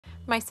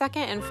My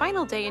second and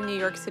final day in New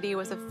York City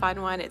was a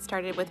fun one. It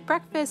started with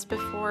breakfast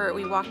before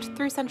we walked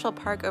through Central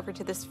Park over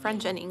to this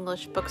French and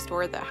English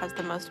bookstore that has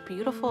the most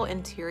beautiful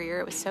interior.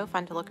 It was so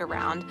fun to look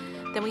around.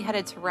 Then we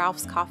headed to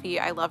Ralph's Coffee.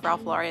 I love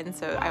Ralph Lauren,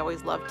 so I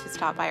always love to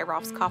stop by a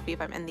Ralph's Coffee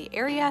if I'm in the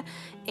area,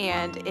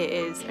 and it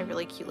is a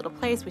really cute little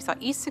place. We saw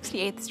East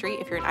 68th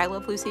Street. If you're an I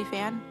Love Lucy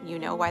fan, you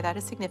know why that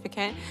is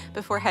significant.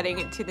 Before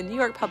heading to the New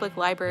York Public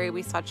Library,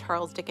 we saw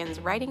Charles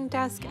Dickens' writing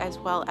desk, as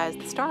well as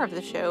the star of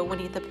the show,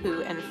 Winnie the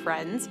Pooh and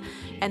Friends.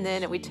 And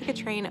then we took a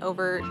train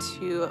over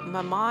to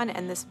Maman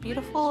and this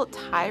beautiful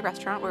Thai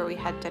restaurant where we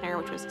had dinner,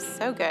 which was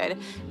so good,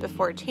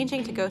 before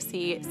changing to go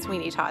see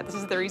Sweeney Todd. This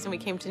is the reason we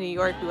came to New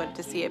York. We wanted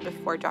to see it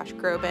before Josh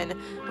Groban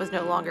was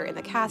no longer in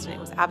the cast, and it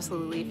was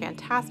absolutely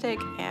fantastic,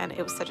 and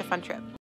it was such a fun trip.